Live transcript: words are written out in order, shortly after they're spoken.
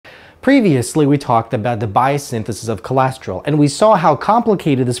Previously, we talked about the biosynthesis of cholesterol, and we saw how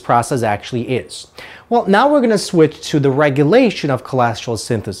complicated this process actually is. Well, now we're going to switch to the regulation of cholesterol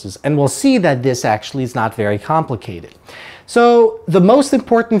synthesis, and we'll see that this actually is not very complicated. So, the most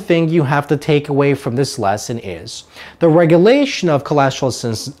important thing you have to take away from this lesson is the regulation of cholesterol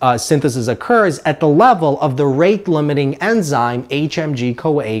synthesis occurs at the level of the rate-limiting enzyme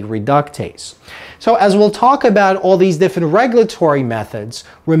HMG-CoA reductase. So, as we'll talk about all these different regulatory methods,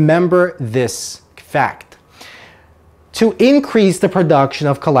 remember this fact. To increase the production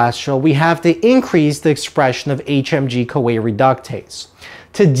of cholesterol, we have to increase the expression of HMG-CoA reductase.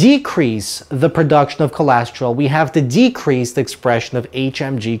 To decrease the production of cholesterol, we have to decrease the expression of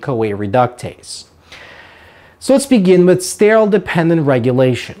HMG-CoA reductase. So let's begin with sterile-dependent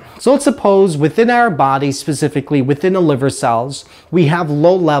regulation. So let's suppose within our body, specifically within the liver cells, we have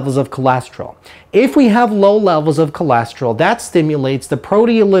low levels of cholesterol. If we have low levels of cholesterol, that stimulates the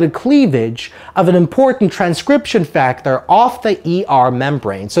proteolytic cleavage of an important transcription factor off the ER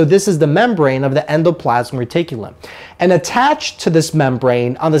membrane. So this is the membrane of the endoplasmic reticulum. And attached to this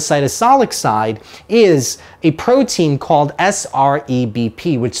membrane on the cytosolic side is a protein called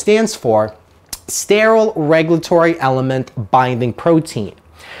SREBP, which stands for Sterile Regulatory Element Binding Protein.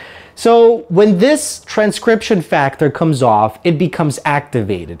 So when this transcription factor comes off, it becomes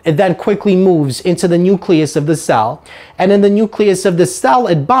activated. It then quickly moves into the nucleus of the cell, and in the nucleus of the cell,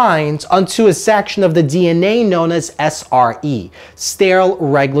 it binds onto a section of the DNA known as SRE, Sterile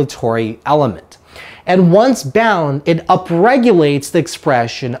Regulatory Element. And once bound, it upregulates the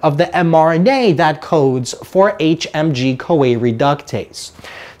expression of the mRNA that codes for HMG-CoA reductase.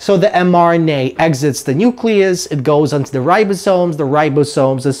 So the mRNA exits the nucleus, it goes onto the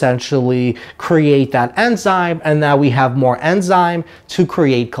ribosomes essentially create that enzyme, and now we have more enzyme to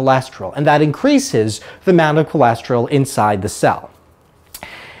create cholesterol, and that increases the amount of cholesterol inside the cell.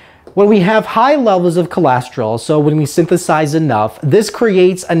 When we have high levels of cholesterol, so when we synthesize enough, this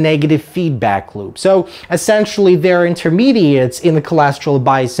creates a negative feedback loop. So essentially there are intermediates in the cholesterol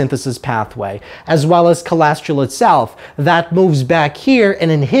biosynthesis pathway, as well as cholesterol itself, that moves back here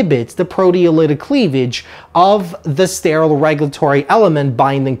and inhibits the proteolytic cleavage of the sterile regulatory element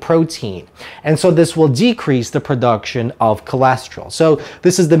binding protein. And so this will decrease the production of cholesterol. So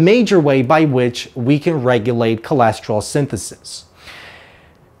this is the major way by which we can regulate cholesterol synthesis.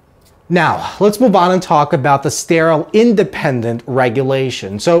 Now, let's move on and talk about the sterile independent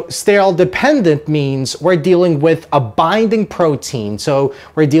regulation. So sterile dependent means we're dealing with a binding protein. So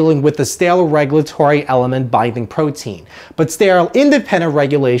we're dealing with the sterile regulatory element binding protein. But sterile independent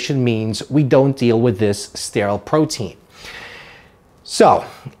regulation means we don't deal with this sterile protein. So,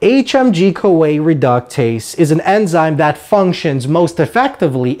 HMG-CoA reductase is an enzyme that functions most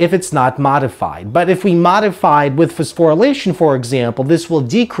effectively if it's not modified. But if we modify it with phosphorylation, for example, this will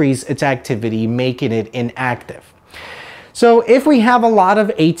decrease its activity, making it inactive. So if we have a lot of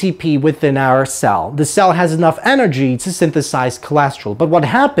ATP within our cell, the cell has enough energy to synthesize cholesterol. But what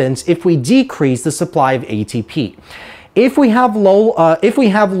happens if we decrease the supply of ATP? If we have low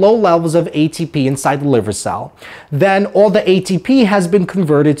levels of ATP inside the liver cell, then all the ATP has been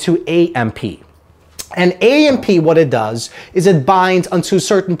converted to AMP. And AMP, what it does is it binds onto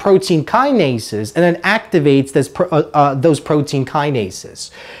certain protein kinases and then activates those protein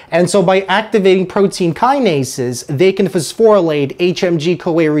kinases. And so by activating protein kinases, they can phosphorylate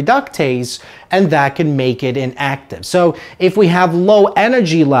HMG-CoA reductase, and that can make it inactive. So if we have low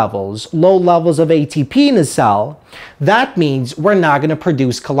energy levels, low levels of ATP in the cell, that means we're not going to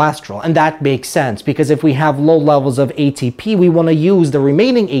produce cholesterol. And that makes sense, because if we have low levels of ATP, we want to use the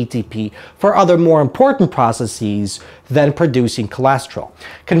remaining ATP for other more important processes than producing cholesterol.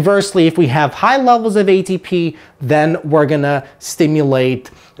 Conversely, if we have high levels of ATP, then we're going to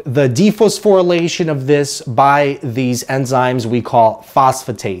stimulate the dephosphorylation of this by these enzymes we call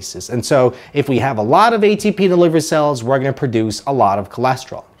phosphatases. And so if we have a lot of ATP in the liver cells, we're going to produce a lot of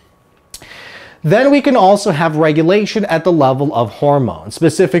cholesterol. Then we can also have regulation at the level of hormones.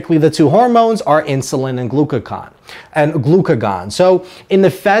 Specifically, the two hormones are insulin and glucagon. So in the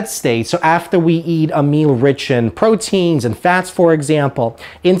fed state, so after we eat a meal rich in proteins and fats, for example,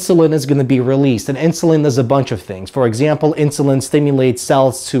 insulin is going to be released. And insulin does a bunch of things. For example, insulin stimulates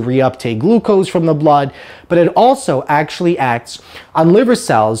cells to reuptake glucose from the blood, but it also actually acts on liver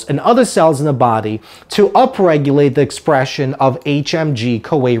cells and other cells in the body to upregulate the expression of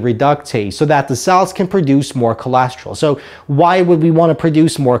HMG-CoA reductase so that the cells can produce more cholesterol. So why would we want to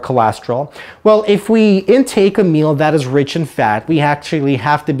produce more cholesterol? Well, if we intake a meal meal that is rich in fat, we actually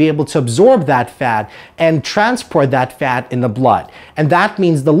have to be able to absorb that fat and transport that fat in the blood. And that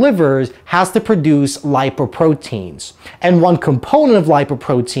means the liver has to produce lipoproteins. And one component of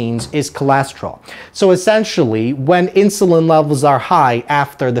lipoproteins is cholesterol. So essentially, when insulin levels are high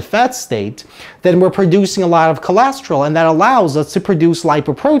after the fat state, then we're producing a lot of cholesterol, and that allows us to produce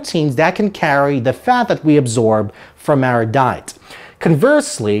lipoproteins that can carry the fat that we absorb from our diet.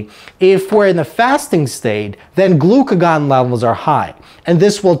 Conversely, if we're in the fasting state, then glucagon levels are high, and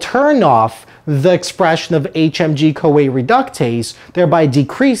this will turn off the expression of HMG-CoA reductase, thereby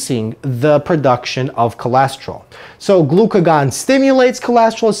decreasing the production of cholesterol. So glucagon stimulates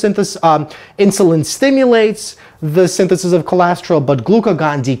cholesterol synthesis, insulin stimulates the synthesis of cholesterol, but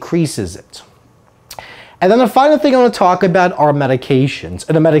glucagon decreases it. And then the final thing I want to talk about are medications.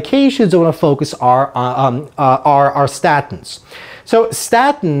 And the medications I want to focus are statins. So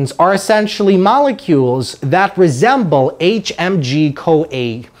statins are essentially molecules that resemble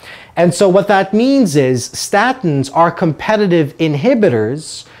HMG-CoA. And so what that means is statins are competitive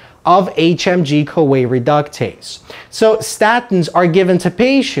inhibitors of HMG-CoA reductase. So statins are given to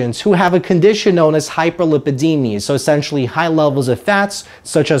patients who have a condition known as hyperlipidemia, so essentially high levels of fats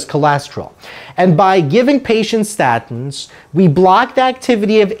such as cholesterol. And by giving patients statins, we block the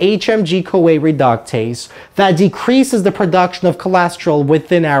activity of HMG-CoA reductase that decreases the production of cholesterol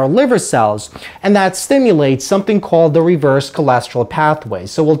within our liver cells, and that stimulates something called the reverse cholesterol pathway.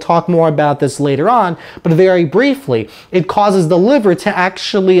 So we'll talk more about this later on, but very briefly, it causes the liver to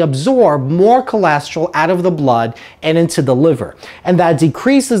actually absorb more cholesterol out of the blood and into the liver. And that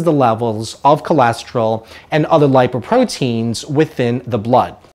decreases the levels of cholesterol and other lipoproteins within the blood.